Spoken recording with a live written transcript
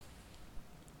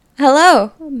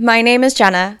Hello, my name is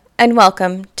Jenna, and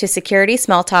welcome to Security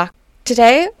Small Talk.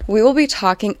 Today, we will be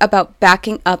talking about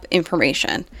backing up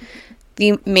information.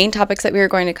 The main topics that we are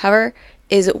going to cover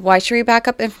is why should we back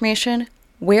up information,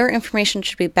 where information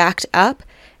should be backed up,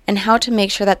 and how to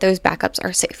make sure that those backups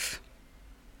are safe.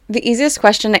 The easiest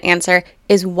question to answer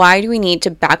is why do we need to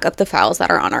back up the files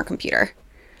that are on our computer?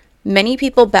 Many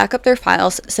people back up their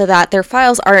files so that their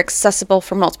files are accessible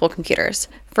for multiple computers.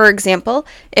 For example,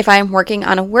 if I am working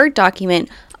on a Word document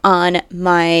on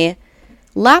my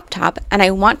laptop and I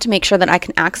want to make sure that I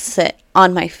can access it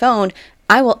on my phone,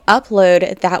 I will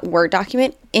upload that Word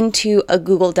document into a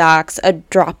Google Docs, a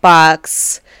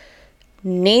Dropbox,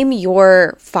 name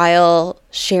your file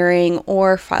sharing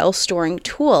or file storing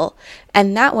tool,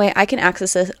 and that way I can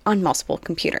access it on multiple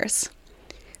computers.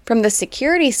 From the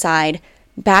security side,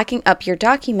 backing up your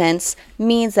documents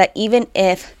means that even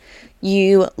if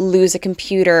you lose a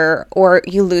computer or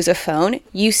you lose a phone,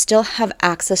 you still have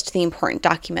access to the important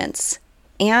documents.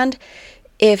 And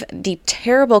if the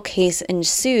terrible case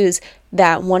ensues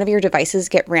that one of your devices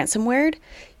get ransomwared,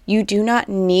 you do not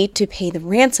need to pay the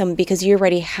ransom because you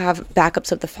already have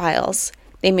backups of the files.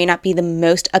 They may not be the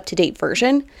most up-to-date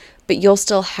version, but you'll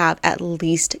still have at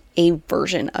least a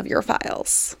version of your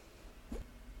files.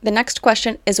 The next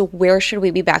question is where should we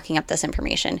be backing up this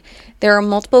information? There are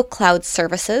multiple cloud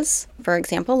services, for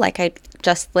example, like I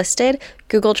just listed,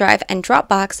 Google Drive and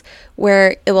Dropbox,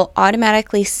 where it will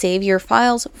automatically save your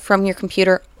files from your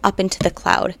computer up into the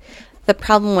cloud. The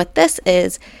problem with this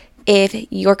is if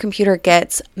your computer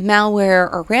gets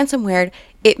malware or ransomware,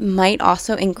 it might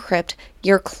also encrypt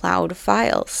your cloud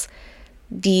files.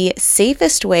 The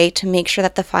safest way to make sure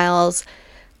that the files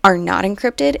are not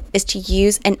encrypted is to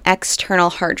use an external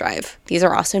hard drive. These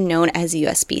are also known as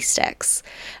USB sticks,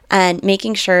 and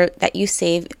making sure that you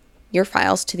save your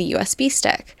files to the USB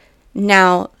stick.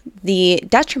 Now, the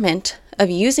detriment of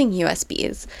using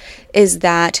USBs is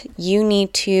that you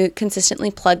need to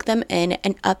consistently plug them in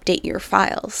and update your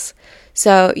files.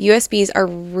 So USBs are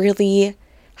really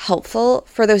helpful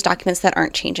for those documents that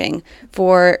aren't changing,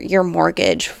 for your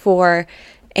mortgage, for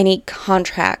any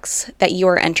contracts that you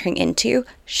are entering into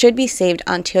should be saved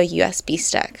onto a USB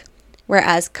stick.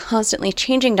 Whereas constantly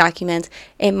changing documents,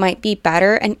 it might be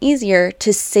better and easier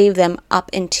to save them up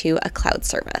into a cloud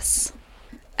service.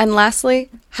 And lastly,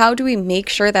 how do we make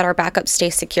sure that our backups stay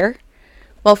secure?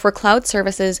 Well, for cloud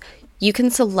services, you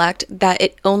can select that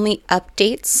it only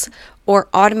updates or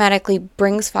automatically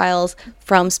brings files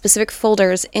from specific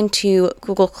folders into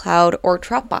Google Cloud or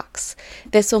Dropbox.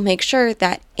 This will make sure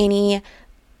that any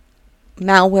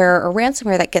malware or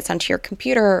ransomware that gets onto your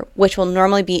computer, which will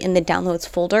normally be in the downloads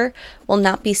folder, will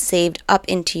not be saved up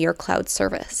into your cloud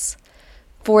service.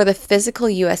 For the physical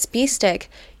USB stick,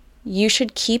 you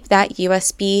should keep that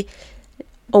USB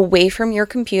away from your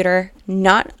computer,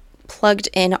 not plugged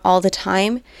in all the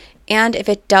time. And if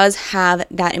it does have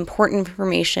that important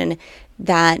information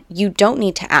that you don't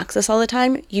need to access all the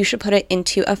time, you should put it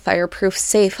into a fireproof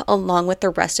safe along with the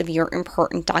rest of your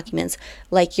important documents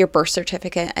like your birth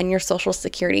certificate and your social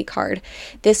security card.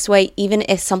 This way, even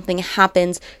if something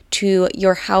happens to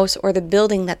your house or the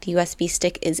building that the USB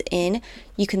stick is in,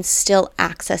 you can still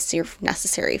access your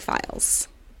necessary files.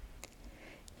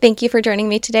 Thank you for joining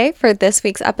me today for this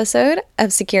week's episode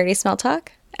of Security Small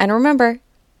Talk. And remember,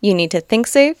 you need to think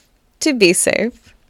safe to be safe.